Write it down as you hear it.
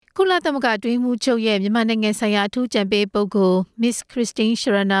ကုလသမဂ္ဂအတွင်းမှုချုပ်ရဲ့မြန်မာနိုင်ငံဆိုင်ရာအထူးကြံပေးပုဂ္ဂိုလ် Miss Christine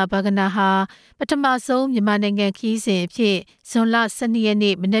Schraner Burgener ဟာပထမဆုံးမြန်မာနိုင်ငံခရီးစဉ်အဖြစ်ဇွန်လ12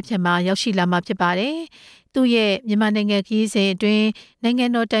ရက်နေ့မနက်ဖြန်မှာရောက်ရှိလာမှာဖြစ်ပါတယ်။သူ့ရဲ့မြန်မာနိုင်ငံခရီးစဉ်အတွင်း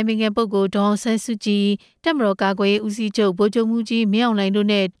နိုင်ငံတော်တိုင်ပင်ခံပုဂ္ဂိုလ်ဒေါ်အောင်ဆန်းစုကြည်တပ်မတော်ကာကွယ်ရေးဦးစီးချုပ်ဗိုလ်ချုပ်မှူးကြီးမင်း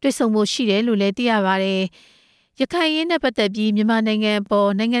အောင်လှိုင်တို့နဲ့တွေ့ဆုံဖို့ရှိတယ်လို့လည်းသိရပါတယ်။ရခိုင်ရေးနဲ့ပတ်သက်ပြီးမြန်မာနိုင်ငံအပေါ်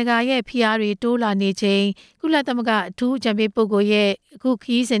နိုင်ငံတကာရဲ့ဖိအားတွေတိုးလာနေချိန်ကုလသမဂ္ဂအထူးအကြံပေးပုဂ္ဂိုလ်ရဲ့အခု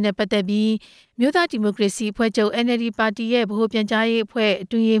ခရီးစဉ်နဲ့ပတ်သက်ပြီးမြို့သားဒီမိုကရေစီအဖွဲ့ချုပ် NLD ပါတီရဲ့ဗဟိုပြန်ကြားရေးအဖွဲ့အ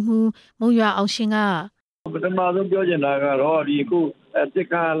တွင်းရေးမှူးမုံရွာအောင်ရှင်ကပထမဆုံးပြောချင်တာကတော့ဒီအခုတစ်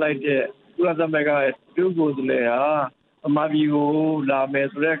ခါလိုက်တဲ့ကုလသမဂ္ဂရဲ့ဒုကိုယ်စားလှယ်ဟာအမပြည်ကိုလာ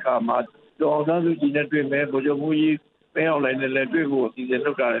မယ်ဆိုတဲ့အခါမှာဒေါ်အောင်ဆန်းစုကြည်နဲ့တွေ့မယ်ဗိုလ်ချုပ်မှူးကြီးမင်းအောင်လှိုင်နဲ့လည်းတွေ့ဖို့အစီအ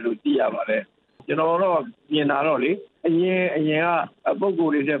စဉ်လုပ်တာလည်းလို့သိရပါတယ်ကျွန်တော်တော့မြင်တာတော့လေအရင်ကပုံ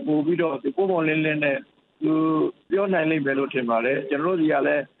ကိုယ်တွေနဲ့ပို့ပြီးတော့ပုံပေါ်လင်းလင်းနဲ့သူပြောနိုင်လိမ့်မယ်လို့ထင်ပါတယ်ကျွန်တော်တို့ဒီက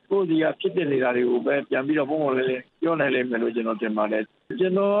လည်းကိုယ်စီကဖြစ်တဲ့နေတာတွေကိုပဲပြန်ပြီးတော့ပုံပေါ်လင်းလင်းပြောနိုင်လိမ့်မယ်လို့ကျွန်တော်ထင်ပါတယ်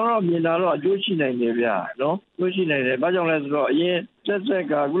ကျွန်တော်တော့မြင်တာတော့အကျိုးရှိနိုင်တယ်ဗျာနော်အကျိုးရှိနိုင်တယ်ဘာကြောင့်လဲဆိုတော့အရင်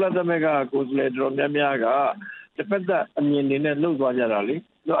ဆက်ကကုလသမဂ္ဂကိုယ်စားလှယ်တော်များများကတစ်ဖက်သက်အမြင်တွေနဲ့လှုပ်သွားကြတာလေ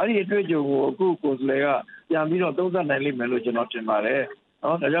အဲ့ဒီအတွေ့အကြုံကိုအခုကိုယ်စားလှယ်ကပြန်ပြီးတော့သုံးသပ်နိုင်လိမ့်မယ်လို့ကျွန်တော်ထင်ပါ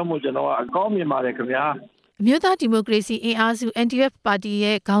တယ်နော်ဒါကြောင့်မို့ကျွန်တော်ကအကောင်းမြင်ပါတယ်ခင်ဗျာအမျိုးသားဒီမိုကရေစီအင်အားစု NDF ပါတီ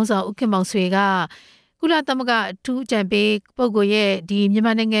ရဲ့ခေါင်းဆောင်ဦးခင်မောင်ဆွေကကုလသမဂ္ဂအထူးအကြံပေးပုဂ္ဂိုလ်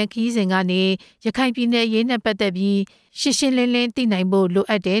ရဲ့ဒီမြန်မာနိုင်ငံခရီးစဉ်ကနေရခိုင်ပြည်နယ်ရေးနဲ့ပတ်သက်ပြီးရှင်းရှင်းလင်းလင်းသိနိုင်ဖို့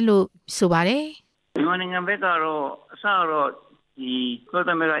လိုအပ်တယ်လို့ဆိုပါတယ်မြန်မာနိုင်ငံဘက်ကတော့အစတော့ဒီကု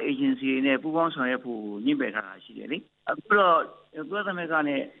လသမဂ္ဂ agency တွေနဲ့ပူးပေါင်းဆောင်ရွက်ဖို့ညှိနှိုင်းထားတာရှိတယ်လေအခုတော့ကုလသမဂ္ဂ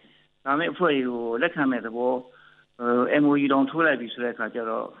နဲ့ဒါမဲ့အဖွဲ့တွေကိုလက်ခံမဲ့သဘောMOU တောင်ထိုးလိုက်ပြီဆိုတဲ့အခါကျ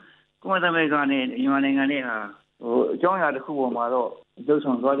တော့ကုလသမဂ္ဂနဲ့မြန်မာနိုင်ငံနဲ့ဟာအကြောင်းအရာတစ်ခုပေါ်မှာတော့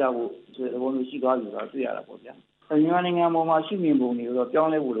လှုပ်ဆောင်သွားကြဖို့ဆိုတဲ့သဘောမျိုးရှိသွားပြီတော့တွေ့ရတာပေါ့ဗျာမြန်မာနိုင်ငံပေါ်မှာရှိမြင်ပုံတွေ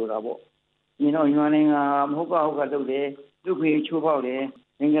ကိုတော့ပြောင်းလဲဖို့လိုတာပေါ့ဒီတော့မြန်မာနိုင်ငံမဟုတ်ကလုပ်တယ်လူခွေချိုးပေါက်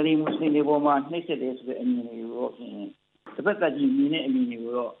တယ်ဘင်္ဂလီမွတ်စလင်တွေပေါ်မှာနှိပ်စက်တယ်ဆိုတဲ့အမြင်တွေကိုတော့ဖြင့်တစ်ဖက်ကကြည့်မြင်တဲ့အမြင်တွေ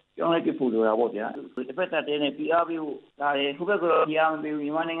ကိုတော့ပြောင်းလဲပြဖို့လိုတာပေါ့ဗျာတစ်ဖက်ကတည်းနဲ့ PR ပေးဖို့ဒါလေဟိုဘက်ကတော့ PR မပေး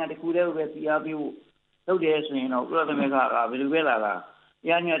ဘူးမြန်မာနိုင်ငံတစ်ခုတည်းကိုပဲ PR ပေးဖို့လုပ်တယ်ဆိုရင်တော့ကုလသမဂ္ဂကဘယ်လိုပဲလာတာတ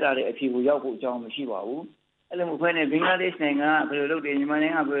ရားမျှတတဲ့အဖြေကိုရောက်ဖို့အကြောင်းမရှိပါဘူးအဲ့လိုမျိုးဖွဲ့နေဘင်္ဂလားဒေ့ရှ်နိုင်ငံကဘယ်လိုလုပ်တယ်မြန်မာနို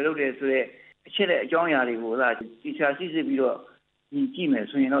င်ငံကဘယ်လိုလုပ်တယ်ဆိုတော့အချက်တဲ့အကြောင်းအရာတွေကိုတီချာစစ်စစ်ပြီးတော့ကြည့်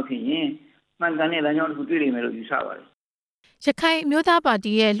မယ်ဆိုရင်တော့ဖြစ်ရင်မှန်ကန်တဲ့လမ်းကြောင်းတစ်ခုတွေ့လိမ့်မယ်လို့ယူဆပါတယ်ရခိုင်အမျိုး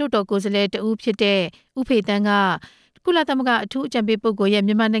သားပါတီရဲ့လွှတ်တော်ကိုယ်စားလှယ်တဦးဖြစ်တဲ့ဦးဖေတန်းကကုလသမဂ္ဂအထူးအကြံပေးပုဂ္ဂိုလ်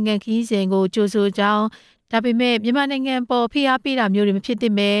ရဲ့မြန်မာနိုင်ငံခရီးစဉ်ကိုကြိုဆိုကြောင်းဒါပေမဲ့မြန်မာနိုင်ငံပေါ်ဖိအားပေးတာမျိုးတွေမဖြစ်သ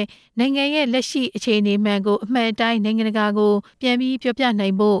င့်ပဲနိုင်ငံရဲ့လက်ရှိအခြေအနေမှန်ကိုအမှန်အတိုင်းနိုင်ငံတကာကိုပြန်ပြီးပြောပြ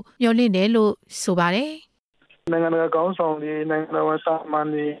နိုင်ဖို့မျှော်လင့်တယ်လို့ဆိုပါတယ်နိုင်ငံတကာကောင်းဆောင်တွေနိုင်ငံတော်စာမန်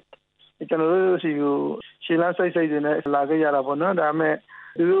တွေကျွန်တော်တို့စီကိုရှေ့လန်းစိတ်တွေနဲ့လာခဲ့ရတာပေါ့နော်ဒါပေမဲ့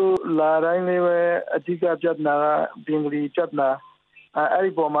သူတို့လာတိုင်းလေးပဲအဓိကပြဿနာကဘင်္ဂလီပြဿနာအဲ့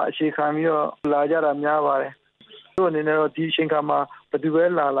ဒီပေါ်မှာအခြေခံပြီးတော့လာကြတာများပါတယ်သူတို့အနေနဲ့တော့ဒီအချိန်ခါမှာဘယ်သူပဲ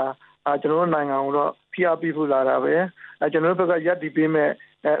လာကျွန်တော်တို့နိုင်ငံကိုတော့ဖိအားပေးဖို့လာတာပဲကျွန်တော်တို့ဘက်ကရပ်တည်ပေးမဲ့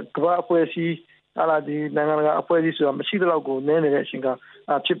ကမ္ဘာအဖွဲ့အစည်းဒီနိုင်ငံတကာအဖွဲ့အစည်းဆိုတာမရှိသလောက်ကိုနည်းနေတဲ့အချိန်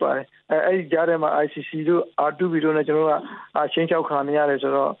ကဖြစ်ပါတယ်အဲ့ဒီကြားထဲမှာ ICC တို့ R2B တို့နဲ့ကျွန်တော်တို့ကရှင်းချောက်ခံနေရတယ်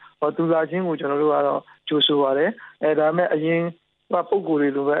ဆိုတော့သူလာချင်းကိုကျွန်တော်တို့ကတော့ကြိုဆိုပါတယ်ဒါပေမဲ့အရင်ပုံကိုယ်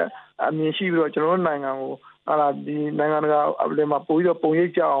တွေလိုပဲအမြင်ရှိပြီးတော့ကျွန်တော်တို့နိုင်ငံကိုဒီနိုင်ငံတကာအပြင်မှာပို့ပြီးတော့ပုံရိ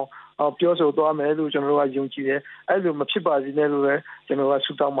ပ်ကြအောင်ပြောဆိုသွားမယ်လို့ကျွန်တော်တို့ကယုံကြည်တယ်အဲ့လိုမဖြစ်ပါစေနဲ့လို့လည်းကျွန်တော်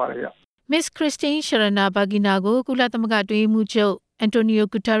ကဆုတောင်းပါတယ်ဗျ Miss Christine Schraner Burgener ကိုကုလသမဂ္ဂအတွင်းရေးမှူးချုပ်အန်တိုနီယို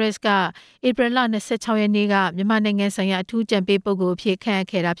ဂူတာရက်စ်ကဧပြီလ26ရက်နေ့ကမြန်မာနိုင်ငံဆိုင်ရာအထူးကြံပေးပုဂ္ဂိုလ်အဖြစ်ခန့်အပ်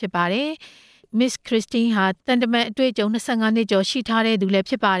ခဲ့တာဖြစ်ပါတယ်။ Miss Christine ဟာတန်တမန်အတွေ့အကြုံ25နှစ်ကျော်ရှိထားတဲ့သူလည်း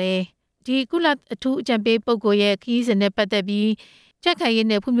ဖြစ်ပါတယ်။ဒီကုလအထူးအကြံပေးပုဂ္ဂိုလ်ရဲ့ခရီးစဉ်နဲ့ပတ်သက်ပြီးကြက်ခိုင်ရေး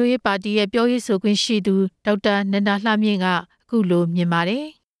နဲ့ဖွံ့ဖြိုးရေးပါတီရဲ့ပြောရေးဆိုခွင့်ရှိသူဒေါက်တာနန္ဒာလှမြင့်ကအခုလိုမြင်ပါတယ်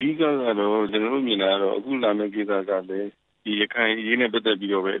။အဓိကကတော့ကျွန်တော်တို့မြင်တာကတော့အခုလာမယ့်ကိစ္စကလည်းဒီရခိုင်ရေးနဲ့ပတ်သက်ပြီး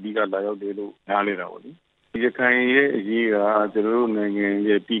တော့ပဲအဓိကလာရောက်တယ်လို့နားလည်တာပေါ့လေဒီရခိုင်ရဲ့အရေးကကျွန်တော်တို့နိုင်ငံ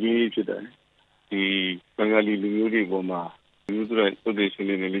ရဲ့ပြည်တွင်းရေးဖြစ်တယ်ဒီဘင်္ဂလီလူမျိုးတွေပေါ်မှာလူမျိုးတွေတုတ်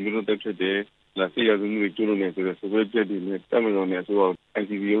တွေရှင်နေတယ်လူမျိုးတွေတက်ဖြစ်တယ်လာစီရသူတွေကျိုးလို့နေဆိုတော့ဆိုရက်ချက်တွေနဲ့တက်မလို့နေဆိုတော့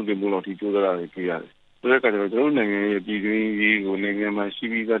ICC ရုံးတင်မှုတော့ဒီကျိုးစားတွေကြည့်ရတယ်ဆိုတဲ့အခါကျတော့ကျွန်တော်နိုင်ငံရဲ့ပြည်တွင်းရေးကိုနိုင်ငံမှာရှိ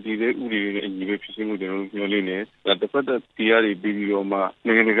ပြီးသားတည်တဲ့ဥပဒေတွေနဲ့အညီပဲဖြစ်ရှင်းမှုကျွန်တော်တို့ပြောနေတယ်ဒါတစ်ဖက်သက်တရားတွေပြီးတော့မှ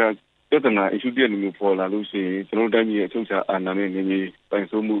နိုင်ငံတကာပြဿနာ issue တွေမျိုးပေါ်လာလို့ရှိရင်ကျွန်တော်တိုင်းပြည်ရဲ့အချုပ်အခြာအာဏာနဲ့နေပြည်ပိုင်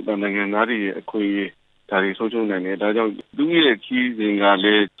ဆိုးမှုနိုင်ငံသားတွေရဲ့အခွင့်အရေးဒါတွေဆုံးရှုံးနိုင်တယ်ဒါကြောင့်သူ့ရဲ့ခီးစဉ်ကလ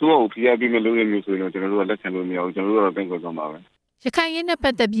ည်းသူ့ကိုဖိအားပေးမလို့ရမျိုးဆိုရင်တော့ကျွန်တော်တို့ကလက်ခံလို့မရဘူးကျွန်တော်တို့ကတော့ပြန်ခေါ်သွားမှာပဲ ရခိုင်ရေးနဲ့ပ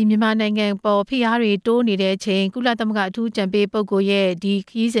တ်သက်ပြီးမြန်မာနိုင်ငံပေါ်ဖိအားတွေတိုးနေတဲ့အချိန်ကုလသမဂ္ဂအထူးကြံပေးပုဂ္ဂိုလ်ရဲ့ဒီ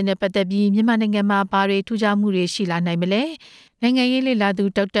ခရီးစဉ်နဲ့ပတ်သက်ပြီးမြန်မာနိုင်ငံမှာဘာတွေထူးခြားမှုတွေရှိလာနိုင်မလဲနိုင်ငံရေးလေ့လာသူ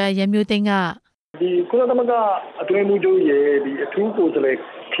ဒေါက်တာရန်မျိုးသိန်းကဒီကုလသမဂ္ဂအတွင်းမှုတို့ရဲ့ဒီအထူးကိုယ်စားလှယ်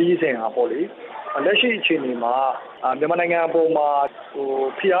ခရီးစဉ်ဟာပေါ့လေလက်ရှိအခြေအနေမှာမြန်မာနိုင်ငံအပေါ်မှာ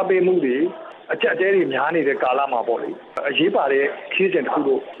ဖိအားပေးမှုတွေအကြက်တဲတွေများနေတဲ့ကာလမှာပေါ့လေအရေးပါတဲ့ခရီးစဉ်တစ်ခု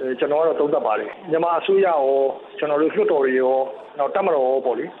လို့ကျွန်တော်ကတော့သုံးသပ်ပါတယ်မြန်မာအစိုးရရောကျွန်တော်တို့လွှတ်တော်တွေရောနောက်တပ်မတော်ရော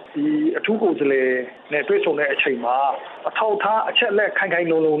ပေါ့လေဒီအထူးကိုယ်စားလှယ်နဲ့တွေ့ဆုံတဲ့အချိန်မှာအထောက်အထားအချက်လက်ခိုင်ခိုင်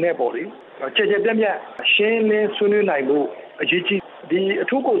လုံလုံနဲ့ပေါ့လေကြဲကြဲပြန့်ပြန့်ရှင်းလင်းဆွေးနွေးနိုင်ဖို့အရေးကြီးဒီအ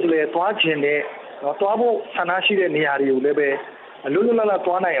ထူးကိုယ်စားလှယ်သွားခြင်းနဲ့သွားဖို့ဆန္ဒရှိတဲ့နေရာတွေကိုလည်းပဲလွတ်လွတ်လပ်လပ်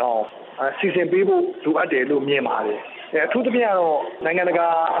သွားနိုင်အောင်စီစဉ်ပေးဖို့လိုအပ်တယ်လို့မြင်ပါတယ်အထူးသဖြင့်ကတော့နိုင်ငံတကာ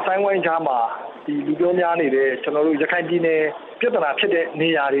အတိုင်းဝိုင်းကြားမှာဒီလူပြောများနေတဲ့ကျွန်တော်တို့ရခိုင်ပြည်နယ်ပြဿနာဖြစ်တဲ့နေ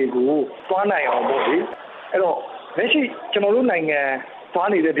ရာတွေကိုသွားနိုင်အောင်ပေါ့လေအဲ့တော့လက်ရှိကျွန်တော်တို့နိုင်ငံသွား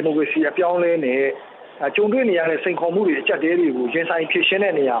နေတဲ့ဒီမိုကရေစီအပြောင်းအလဲနဲ့ကြုံတွေ့နေရတဲ့စိန်ခေါ်မှုတွေအကြက်တဲတွေကိုရင်ဆိုင်ဖြေရှင်း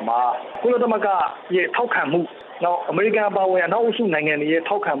တဲ့နေရာမှာကုလသမဂ္ဂရဲ့ထောက်ခံမှုနောက်အမေရိကန်ပါဝင်အနောက်အစုနိုင်ငံတွေရဲ့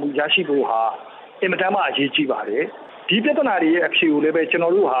ထောက်ခံမှုရရှိဖို့ဟာအင်မတန်မှအရေးကြီးပါတယ်ဒီပြဿနာတွေရဲ့အဖြေကိုလည်းပဲကျွန်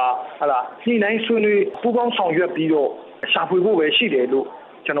တော်တို့ဟာညှိနှိုင်းဆွေးနွေးပူးပေါင်းဆောင်ရွက်ပြီးတော့ရှာဖွေဖို့ပဲရှိတယ်လို့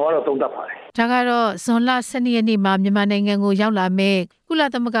ကျွန်တော်ကတော့သုံးသပ်ပါတယ်ဒါကတော့ဇွန်လ12ရက်နေ့မှာမြန်မာနိုင်ငံကိုရောက်လာမဲ့ကုလ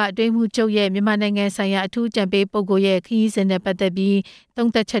သမဂ္ဂအတွင်းမှုချုပ်ရဲ့မြန်မာနိုင်ငံဆိုင်ရာအထူးကြံပေးပုဂ္ဂိုလ်ရဲ့ခရီးစဉ်နဲ့ပတ်သက်ပြီး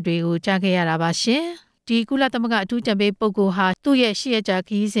သုံးသပ်ချက်တွေကိုကြားခဲ့ရတာပါရှင်ဒီကုလသမဂ္ဂအထူးကြံပေးပုဂ္ဂိုလ်ဟာသူ့ရဲ့ရှေ့ရကြာခ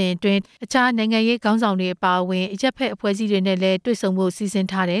ရီးစဉ်အတွင်းအခြားနိုင်ငံရေးခေါင်းဆောင်တွေအပါအဝင်အရက်ဖက်အဖွဲ့အစည်းတွေနဲ့လည်းတွေ့ဆုံဖို့စီစဉ်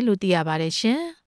ထားတယ်လို့သိရပါတယ်ရှင်